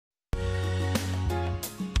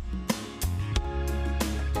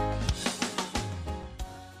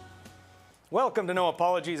Welcome to No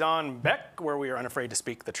Apologies on Beck, where we are unafraid to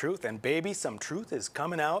speak the truth. And baby, some truth is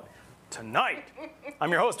coming out tonight.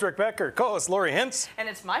 I'm your host, Rick Becker, co-host Lori Hintz. And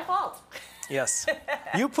it's my fault. Yes.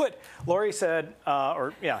 Lori said,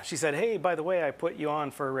 she said, hey, by the way, I put you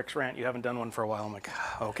on for Rick's Rant. You haven't done one for a while. I'm like,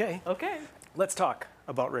 okay. Okay. Let's talk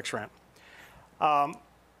about Rick's Rant.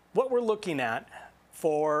 What we're looking at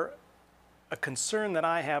for a concern that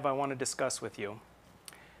I have I want to discuss with you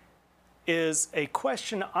is a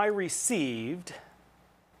question I received,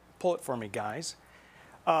 pull it for me, guys,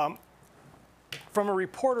 from a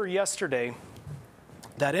reporter yesterday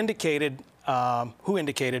that indicated that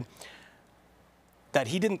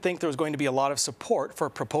he didn't think there was going to be a lot of support for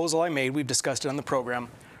a proposal I made, we've discussed it on the program,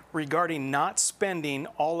 regarding not spending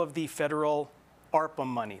all of the federal ARPA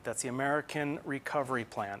money. That's the American Recovery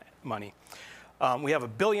Plan money. We have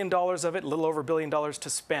 $1 billion of it, a little over $1 billion to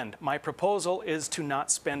spend. My proposal is to not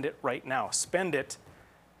spend it right now. Spend it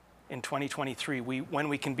in 2023 when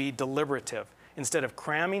we can be deliberative. Instead of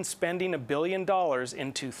cramming spending $1 billion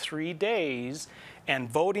into 3 days and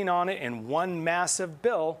voting on it in one massive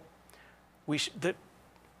bill, the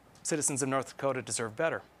citizens of North Dakota deserve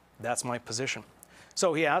better. That's my position.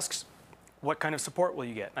 So he asks, what kind of support will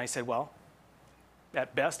you get? And I said, well,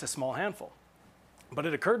 at best, a small handful. But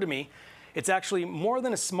it occurred to me, it's actually more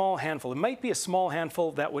than a small handful. It might be a small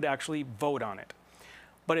handful that would actually vote on it.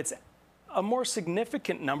 But it's a more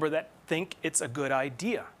significant number that think it's a good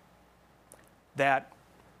idea, that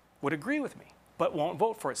would agree with me, but won't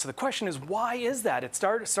vote for it. So the question is, why is that? It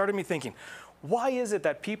started me thinking, why is it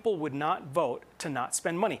that people would not vote to not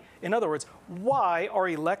spend money? In other words, why are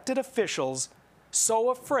elected officials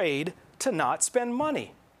so afraid to not spend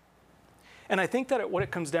money? And I think that what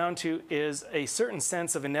it comes down to is a certain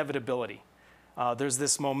sense of inevitability. There's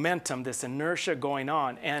this momentum, this inertia going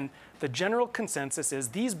on, and the general consensus is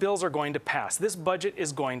these bills are going to pass. This budget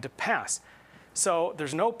is going to pass. So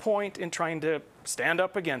there's no point in trying to stand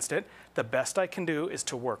up against it. The best I can do is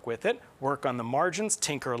to work with it, work on the margins,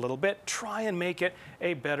 tinker a little bit, try and make it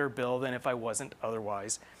a better bill than if I wasn't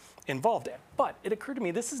otherwise involved. But it occurred to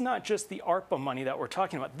me, this is not just the ARPA money that we're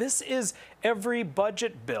talking about. This is every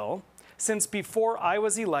budget bill since before I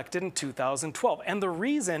was elected in 2012. And the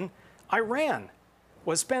reason I ran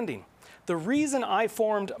was spending. The reason I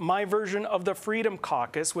formed my version of the Freedom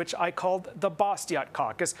Caucus, which I called the Bastiat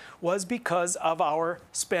Caucus, was because of our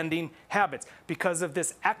spending habits, because of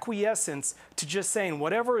this acquiescence to just saying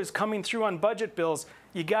whatever is coming through on budget bills,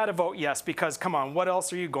 you got to vote yes, because come on, what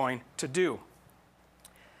else are you going to do?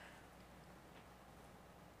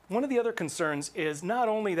 One of the other concerns is not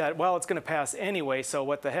only that, well, it's going to pass anyway, so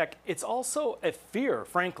what the heck, it's also a fear,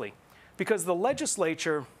 frankly, because the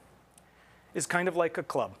legislature is kind of like a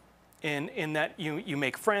club in that you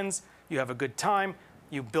make friends, you have a good time,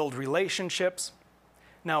 you build relationships.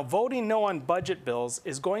 Now, voting no on budget bills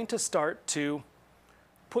is going to start to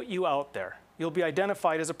put you out there. You'll be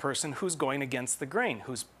identified as a person who's going against the grain,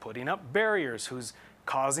 who's putting up barriers, who's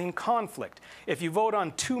causing conflict. If you vote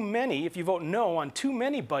no on too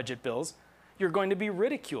many budget bills, you're going to be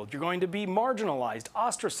ridiculed. You're going to be marginalized,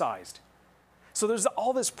 ostracized. So there's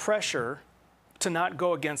all this pressure to not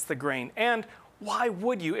go against the grain. And why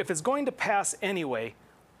would you, if it's going to pass anyway,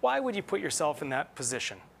 why would you put yourself in that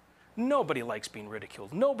position? Nobody likes being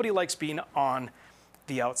ridiculed. Nobody likes being on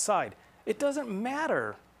the outside. It doesn't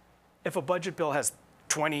matter if a budget bill has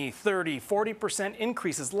 20, 30, 40%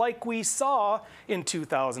 increases like we saw in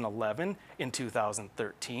 2011, in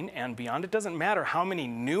 2013, and beyond. It doesn't matter how many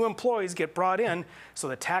new employees get brought in, so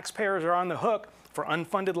the taxpayers are on the hook for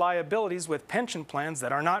unfunded liabilities with pension plans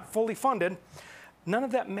that are not fully funded. None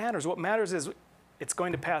of that matters. What matters is it's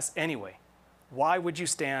going to pass anyway. Why would you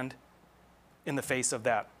stand in the face of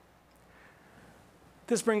that?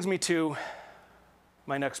 This brings me to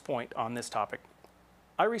my next point on this topic.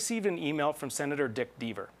 I received an email from Senator Dick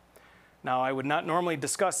Deaver. Now, I would not normally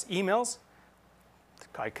discuss emails.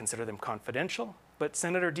 I consider them confidential, but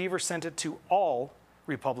Senator Deaver sent it to all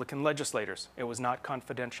Republican legislators. It was not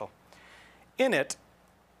confidential. In it,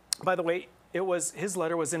 by the way, his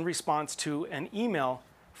letter was in response to an email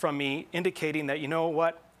from me indicating that, you know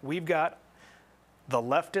what, we've got the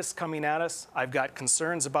leftists coming at us. I've got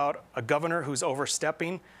concerns about a governor who's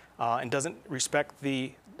overstepping and doesn't respect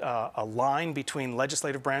a line between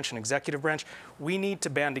legislative branch and executive branch. We need to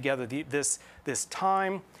band together this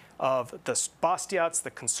time of the Bastiats,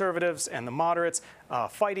 the conservatives, and the moderates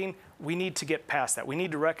fighting. We need to get past that. We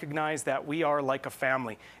need to recognize that we are like a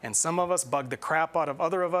family, and some of us bug the crap out of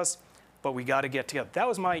other of us, but we got to get together. That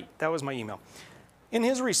was my email. In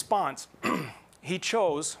his response, he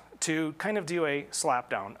chose to kind of do a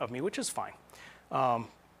slapdown of me, which is fine.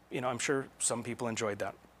 I'm sure some people enjoyed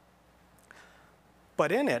that.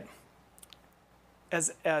 But in it,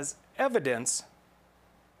 as evidence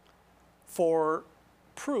for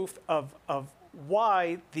proof of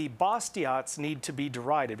why the Bastiats need to be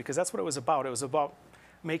derided, because that's what it was about. It was about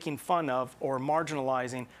making fun of or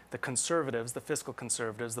marginalizing the conservatives, the fiscal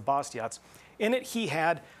conservatives, the Bastiats. In it, he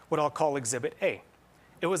had what I'll call Exhibit A.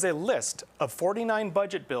 It was a list of 49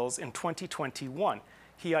 budget bills in 2021.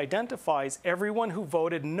 He identifies everyone who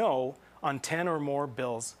voted no on 10 or more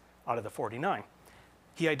bills out of the 49.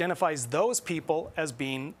 He identifies those people as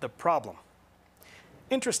being the problem.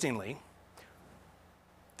 Interestingly,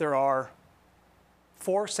 there are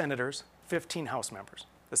 4 senators, 15 House members.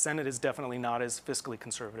 The Senate is definitely not as fiscally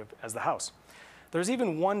conservative as the House. There's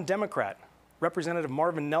even 1 Democrat. Representative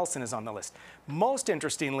Marvin Nelson is on the list. Most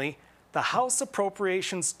interestingly, the House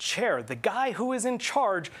Appropriations Chair, the guy who is in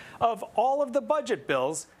charge of all of the budget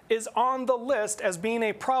bills, is on the list as being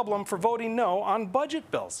a problem for voting no on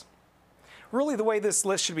budget bills. Really, the way this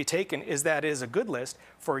list should be taken is that it is a good list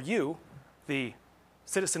for you, the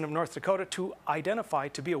citizen of North Dakota, to identify,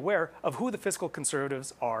 to be aware of who the fiscal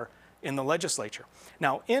conservatives are in the legislature.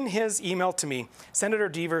 Now, in his email to me, Senator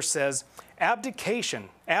Deaver says, abdication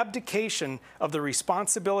of the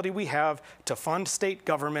responsibility we have to fund state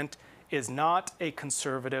government is not a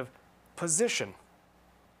conservative position.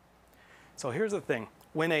 So here's the thing.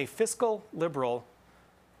 When a fiscal liberal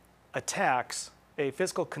attacks a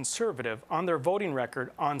fiscal conservative on their voting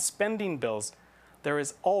record on spending bills, there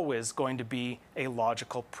is always going to be a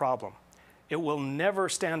logical problem. It will never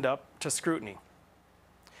stand up to scrutiny.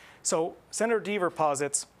 So Senator Deaver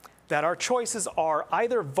posits that our choices are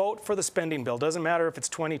either vote for the spending bill, doesn't matter if it's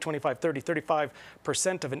 20, 25, 30,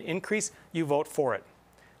 35% of an increase, you vote for it.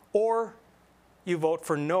 Or you vote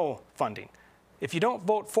for no funding. If you don't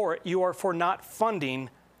vote for it, you are for not funding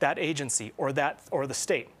that agency or the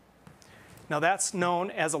state. Now that's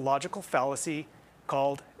known as a logical fallacy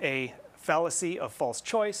called a fallacy of false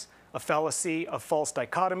choice, a fallacy of false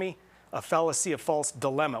dichotomy, a fallacy of false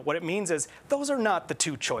dilemma. What it means is those are not the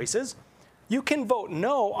 2 choices. You can vote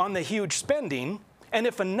no on the huge spending, and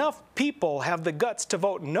if enough people have the guts to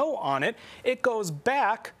vote no on it, it goes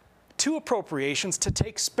back to appropriations to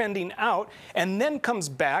take spending out and then comes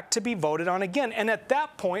back to be voted on again. And at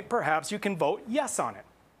that point, perhaps you can vote yes on it.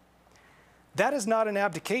 That is not an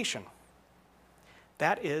abdication.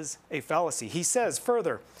 That is a fallacy. He says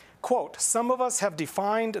further, quote, some of us have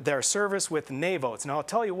defined their service with nay votes. Now, I'll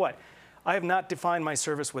tell you what, I have not defined my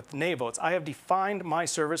service with nay votes. I have defined my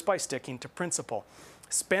service by sticking to principle.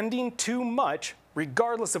 Spending too much,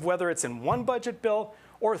 regardless of whether it's in 1 budget bill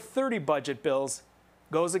or 30 budget bills,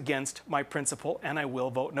 goes against my principle, and I will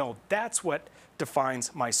vote no. That's what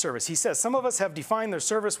defines my service. He says, some of us have defined their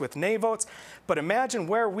service with nay votes, but imagine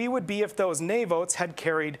where we would be if those nay votes had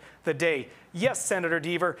carried the day. Yes, Senator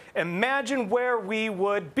Deaver, imagine where we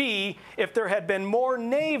would be if there had been more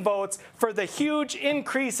nay votes for the huge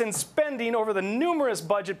increase in spending over the numerous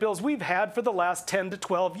budget bills we've had for the last 10 to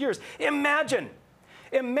 12 years. Imagine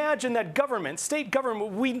that government, state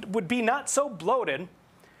government, would be not so bloated,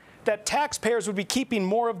 that taxpayers would be keeping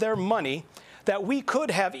more of their money, that we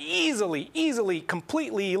could have easily,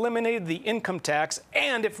 completely eliminated the income tax,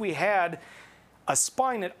 and if we had a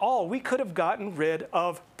spine at all, we could have gotten rid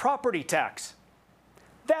of property tax.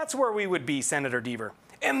 That's where we would be, Senator Deaver.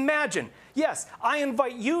 Imagine, yes, I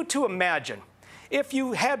invite you to imagine, if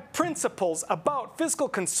you had principles about fiscal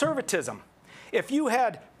conservatism, if you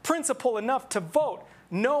had principle enough to vote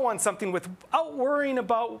no on something without worrying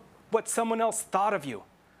about what someone else thought of you,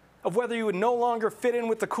 of whether you would no longer fit in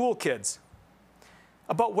with the cool kids,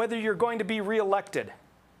 about whether you're going to be reelected.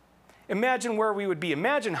 Imagine where we would be.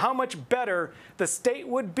 Imagine how much better the state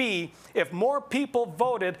would be if more people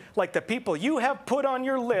voted like the people you have put on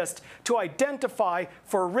your list to identify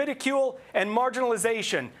for ridicule and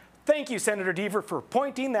marginalization. Thank you, Senator Deaver, for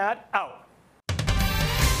pointing that out.